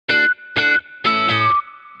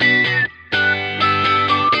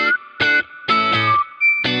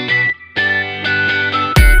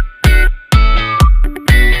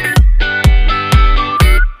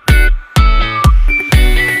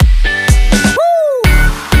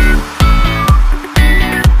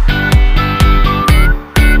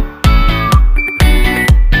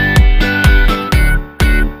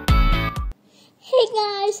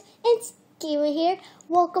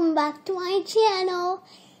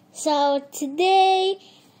So today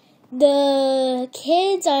the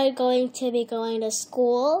kids are going to be going to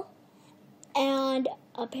school, and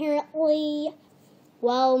apparently,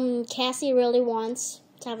 well, Cassie really wants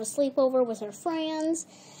to have a sleepover with her friends.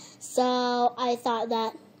 So I thought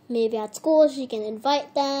that maybe at school she can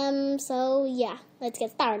invite them. So yeah, let's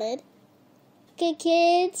get started. Okay,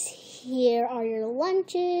 kids, here are your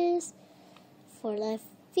lunches for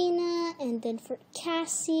Lefina and then for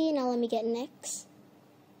Cassie. Now let me get Nick's.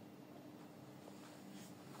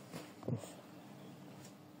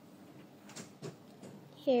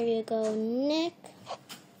 Here you go, Nick.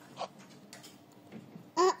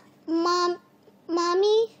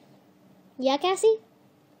 Mommy? Yeah, Cassie?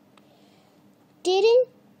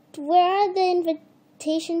 Where are the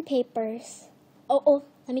invitation papers? Oh,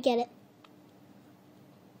 let me get it.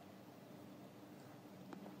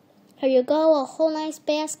 Here you go, a whole nice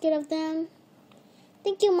basket of them.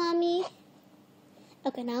 Thank you, Mommy.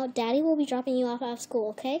 Okay, now Daddy will be dropping you off at school,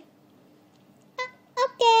 okay?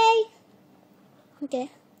 Okay.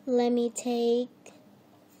 Okay, let me take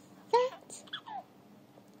that.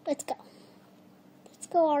 Let's go. Let's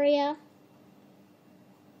go, Aria.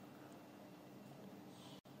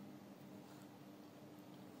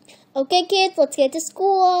 Okay, kids, let's get to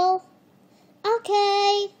school.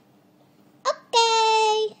 Okay.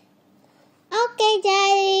 Okay. Okay,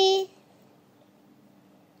 Daddy.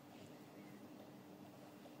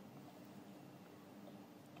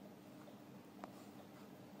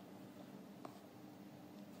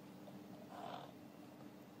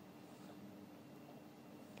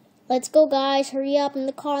 Let's go, guys. Hurry up in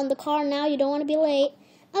the car now. You don't want to be late.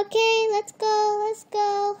 Okay, let's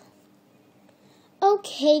go.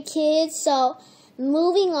 Okay, kids, so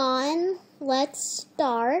moving on, let's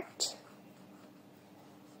start.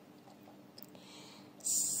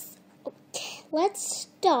 Let's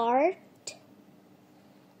start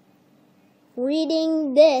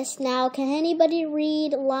reading this. Now, can anybody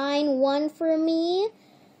read line 1 for me?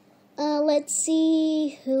 Let's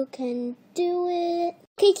see who can do it.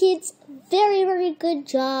 Okay, kids, very, very good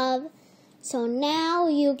job. So now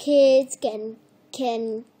you kids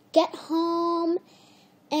can get home,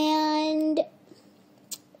 and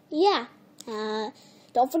yeah,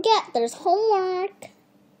 don't forget there's homework.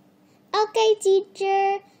 Okay,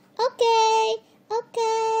 teacher. Okay.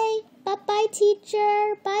 Bye,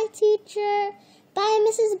 teacher. Bye, teacher. Bye,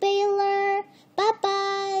 Mrs. Baylor.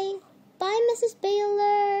 Bye. Bye, Mrs.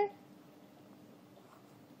 Baylor.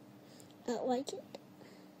 Like it.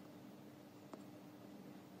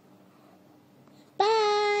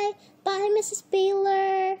 Bye, Mrs.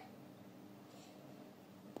 Baylor.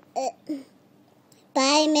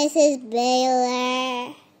 Bye, Mrs.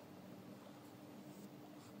 Baylor.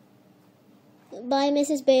 Bye,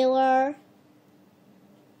 Mrs. Baylor.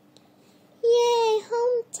 Yay,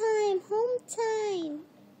 home time.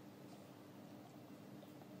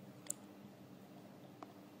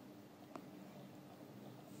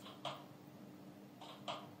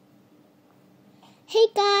 Hey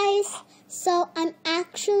guys, so I'm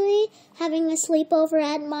actually having a sleepover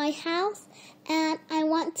at my house, and I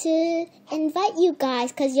want to invite you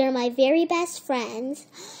guys because you're my very best friends.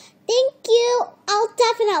 Thank you. I'll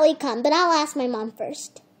definitely come, but I'll ask my mom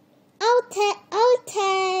first. Okay.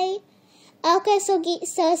 Okay,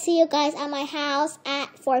 so see you guys at my house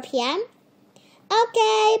at 4 p.m.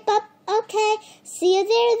 Okay, see you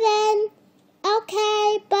there then.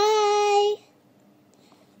 Okay, bye.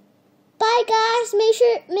 Bye, guys.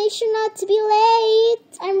 Make sure not to be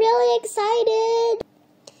late. I'm really excited.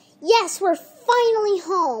 Yes, we're finally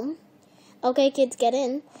home. Okay, kids, get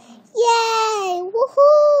in. Yay!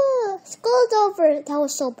 Woohoo! School's over. That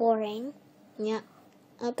was so boring. Yeah.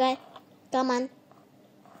 Okay. Come on.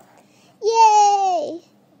 Yay!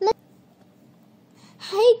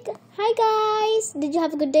 Hi, guys. Did you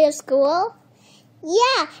have a good day of school?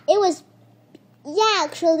 Yeah,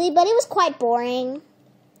 actually, but it was quite boring.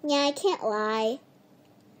 Yeah, I can't lie.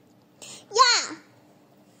 Yeah!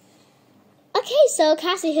 Okay, so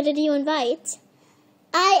Cassie, who did you invite?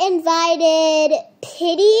 I invited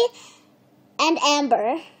Pitty and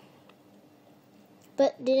Amber.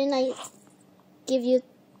 But didn't I give you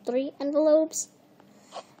 3 envelopes?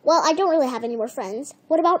 Well, I don't really have any more friends.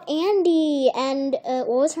 What about Andy and, what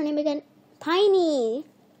was her name again? Piney.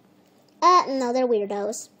 No, they're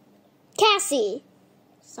weirdos. Cassie.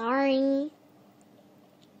 Sorry.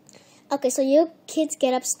 Okay, so you kids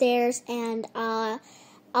get upstairs, and I'll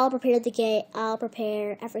prepare the gate. I'll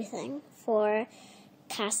prepare everything for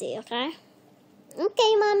Cassie, okay?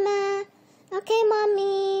 Okay, Mama. Okay,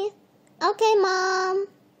 Mommy. Okay, Mom.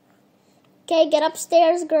 Okay, get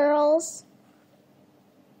upstairs, girls.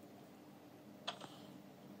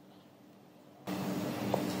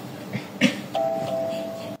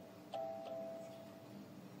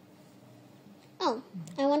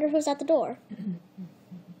 who's at the door.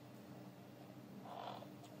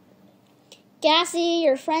 Cassie,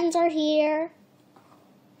 your friends are here.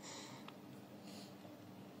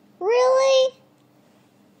 Really?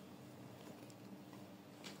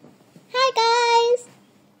 Hi, guys.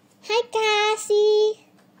 Hi, Cassie.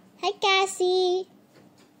 Hi, Cassie.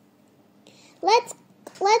 Let's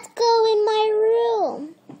go in my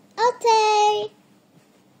room. Okay.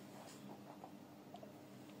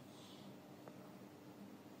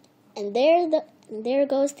 And there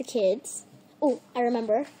goes the kids. Oh, I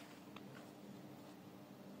remember.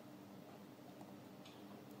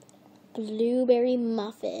 Blueberry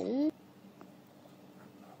muffin.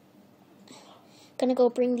 Gonna go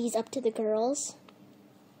bring these up to the girls.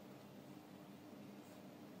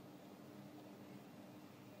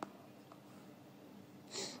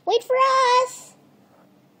 Wait for us!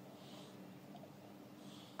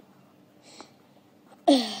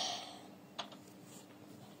 Yay!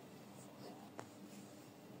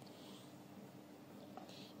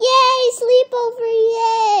 Sleepover,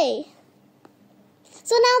 yay!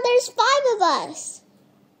 So now there's 5 of us.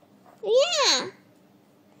 Yeah.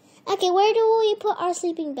 Okay, where do we put our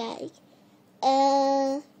sleeping bag?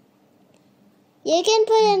 You can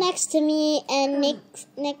put it next to me and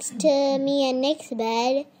next to me and Nick's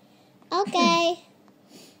bed. Okay.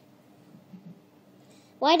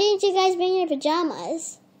 Why didn't you guys bring your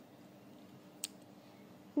pajamas?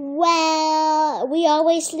 Well, we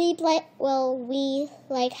always sleep we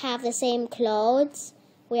have the same clothes.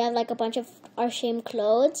 We have like a bunch of our same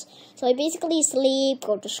clothes. So I basically sleep,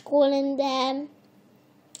 go to school in them,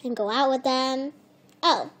 and go out with them.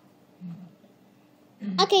 Oh.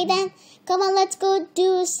 Okay then, come on, let's go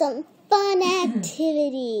do some fun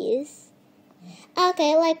activities.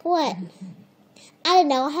 Okay, like what? I don't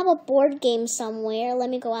know, I have a board game somewhere. Let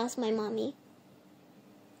me go ask my mommy.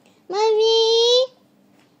 Mommy?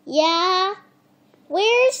 Yeah?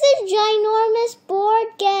 Where's the ginormous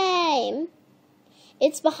board game?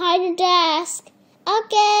 It's behind your desk.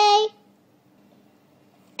 Okay.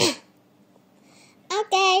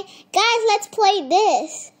 Okay. Guys, let's play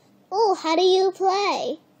this. Oh, how do you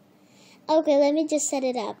play? Okay, let me just set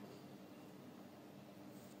it up.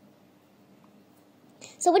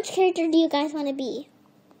 So which character do you guys want to be?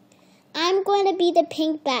 I'm going to be the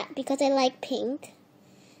pink bat because I like pink.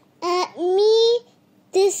 Me,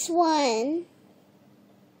 this one.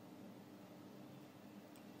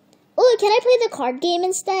 Oh, can I play the card game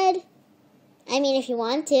instead? I mean, if you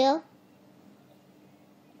want to.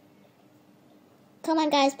 Come on,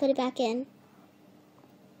 guys, put it back in.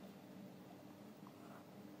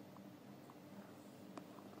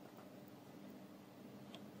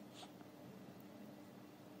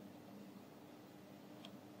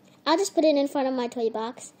 I'll just put it in front of my toy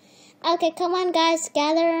box. Okay, come on, guys,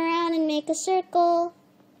 gather around and make a circle.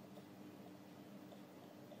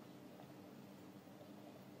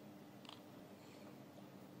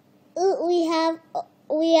 Ooh, we have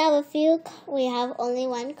only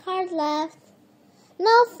one card left.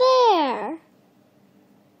 No fair.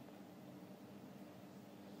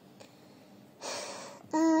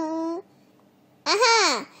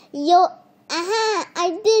 I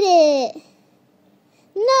did it.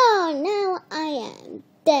 No, now I am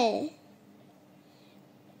dead.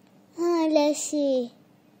 Let's see.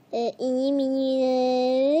 You.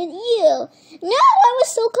 No, I was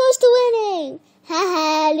so close to winning.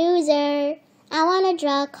 Haha, loser. I want to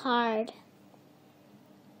draw a card.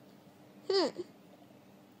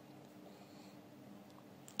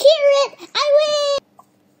 Carrot, I win.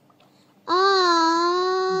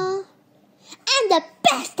 Aww. I'm the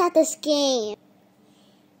best at this game.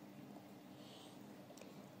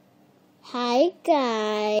 Hi,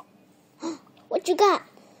 guys. What you got?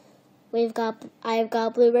 I've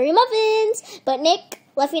got blueberry muffins. But Nick,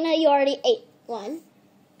 let me know you already ate one.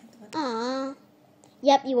 Aww.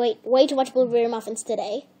 Yep, you ate way too much blueberry muffins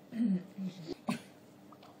today. Yay!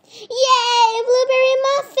 Blueberry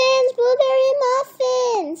muffins! Blueberry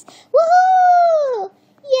muffins! Woohoo!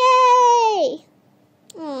 Yay!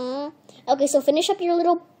 Aww. Okay, so finish up your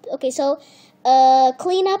little. Okay, so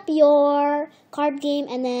clean up your card game,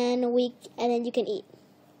 and then you can eat.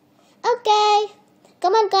 Okay,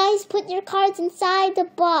 come on, guys, put your cards inside the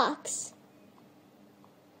box.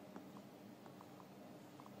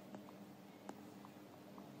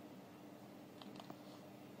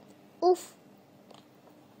 Oof.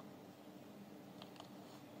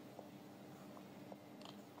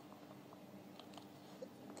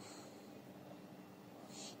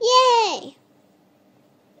 Yay!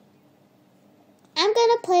 I'm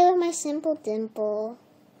gonna play with my simple dimple.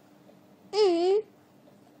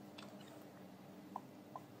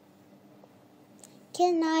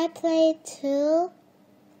 Can I play too?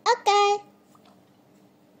 Okay.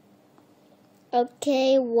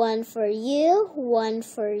 Okay, one for you,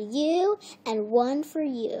 and one for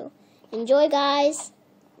you. Enjoy, guys.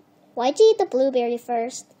 Why'd you eat the blueberry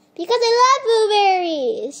first? Because I love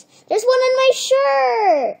blueberries. There's one on my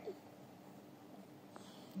shirt.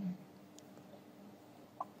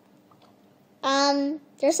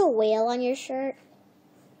 There's a whale on your shirt.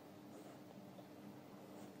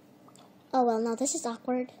 Oh, well, no, this is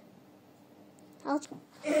awkward. My tooth!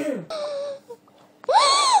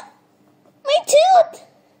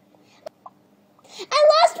 I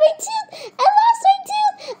lost my tooth! Oh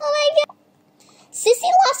my god!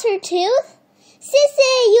 Sissy lost her tooth?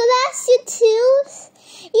 Sissy, you lost your tooth?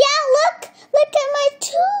 Yeah, look at my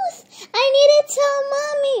tooth. I need to tell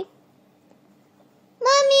Mommy.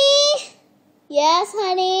 Mommy? Yes,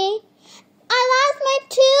 honey? I lost my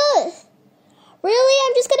tooth. Really?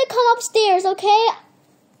 I'm just gonna come upstairs, okay?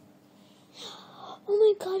 Oh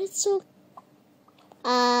my god, it's so...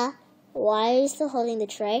 Why are you still holding the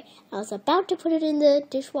tray? I was about to put it in the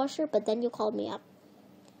dishwasher, but then you called me up.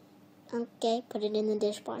 Okay, put it in the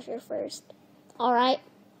dishwasher first. Alright.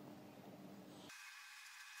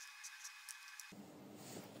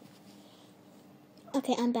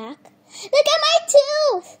 Okay, I'm back. Look at my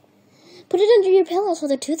tooth! Put it under your pillow so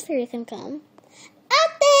the tooth fairy can come.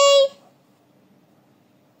 Okay!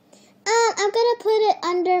 I'm gonna put it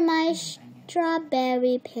under my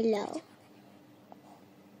strawberry pillow.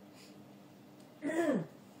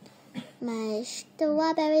 My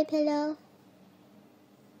strawberry pillow.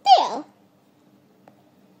 There!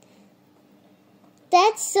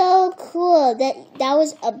 That's so cool. That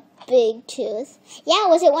was a big tooth. Yeah,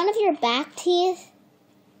 was it one of your back teeth?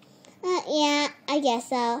 Yeah, I guess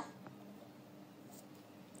so.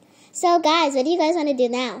 So guys, what do you guys want to do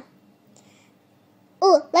now?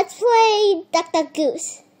 Ooh, let's play Duck Duck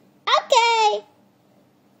Goose. Okay!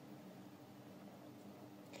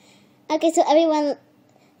 Okay, so everyone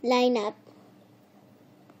line up.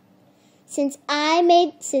 Since I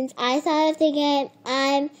thought of the game,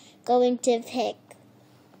 I'm going to pick.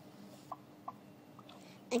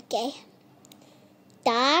 Okay.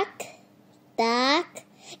 Duck,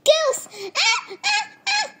 goose!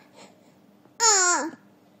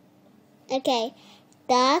 Okay.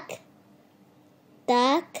 Duck,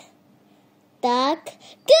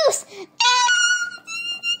 goose!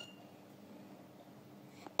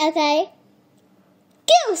 Okay.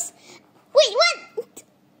 Goose! Wait, what?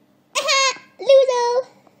 Ludo!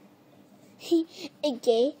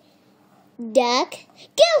 Okay. Duck,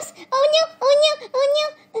 goose! Oh no!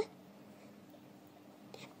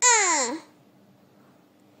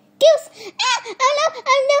 Goose!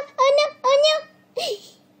 Oh no!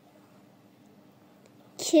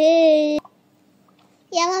 Kid.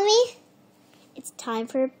 Yeah, Mommy? It's time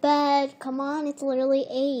for bed. Come on, it's literally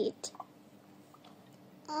 8.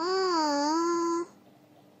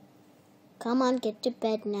 Come on, get to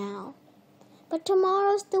bed now. But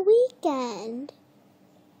tomorrow's the weekend.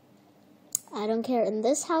 I don't care. In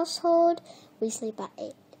this household, we sleep at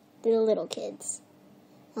 8. We're little kids.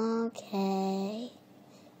 Okay.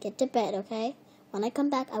 Get to bed, okay? When I come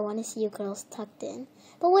back, I want to see you girls tucked in.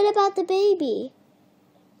 But what about the baby?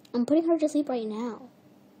 I'm putting her to sleep right now.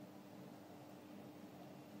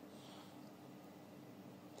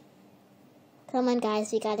 Come on,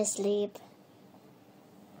 guys, we gotta sleep.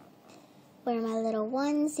 Wear my little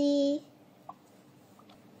onesie.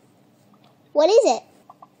 What is it?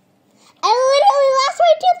 I literally lost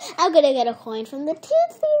my tooth. I'm gonna get a coin from the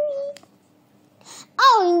tooth fairy.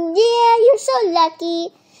 Oh, yeah, you're so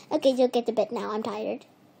lucky. Okay, you'll get to bed now. I'm tired.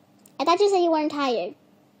 I thought you said you weren't tired.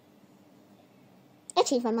 I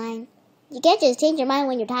changed my mind. You can't just change your mind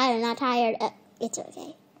when you're tired and not tired. It's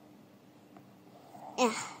okay.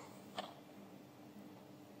 Yeah.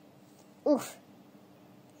 Oof.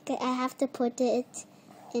 Okay, I have to put it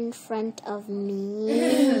in front of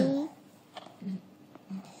me.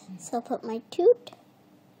 So put my tooth.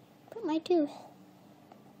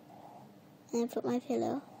 And put my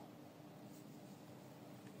pillow.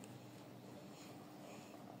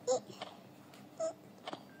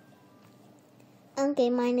 Okay,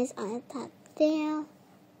 mine is on the top there.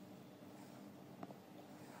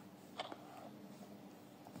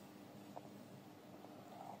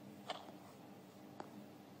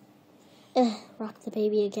 Rock the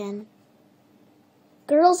baby again.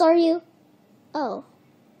 Girls, are you? Oh,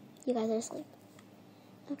 you guys are asleep.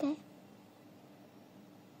 Okay.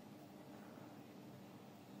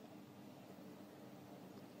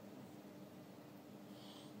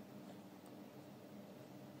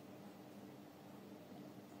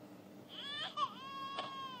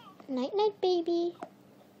 Night night, baby.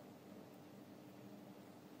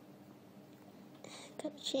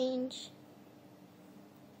 Gotta change.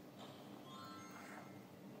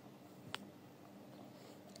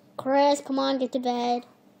 Chris, come on, get to bed.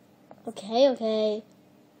 Okay.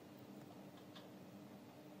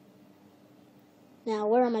 Now,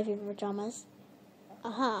 where are my favorite pajamas?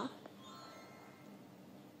 Aha.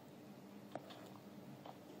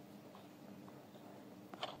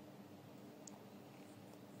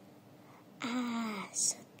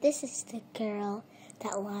 So this is the girl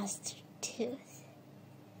that lost her tooth.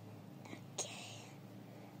 Okay.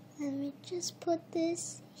 Let me just put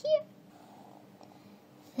this here.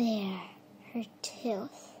 There. Her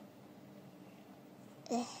tooth.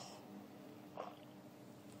 Ugh.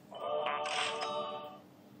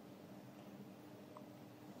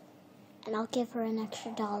 And I'll give her an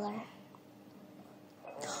extra $1.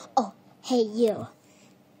 Oh, hey you.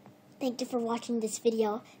 Thank you for watching this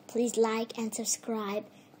video. Please like and subscribe.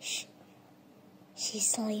 Shh. She's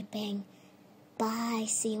sleeping. Bye.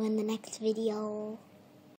 See you in the next video.